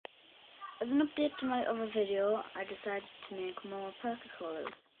As an update to my other video, I decided to make more perk colors.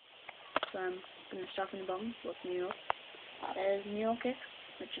 So I'm going to start from the bottom with New York. There's New York,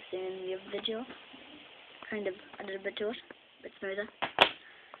 which you've seen in the other video. Kind of added a bit to it, a bit smoother.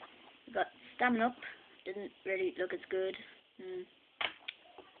 Got Stamina Up, didn't really look as good.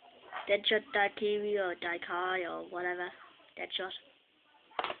 Deadshot Daikiri or Daikai or whatever. Deadshot.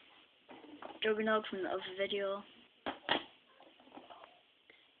 Juggernaut from the other video.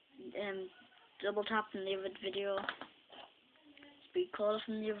 Double Tap from the other video. Speed Call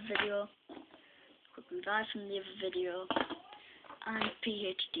from the other video. Quick Revive from the other video. And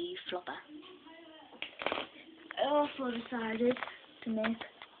PhD Flopper. I also decided to make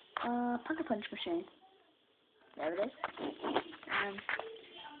a Pocket Punch machine. There it is.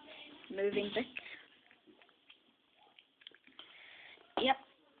 Moving bits. Yep,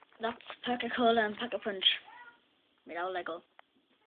 that's Pocket Cola and Pocket Punch. Without Lego.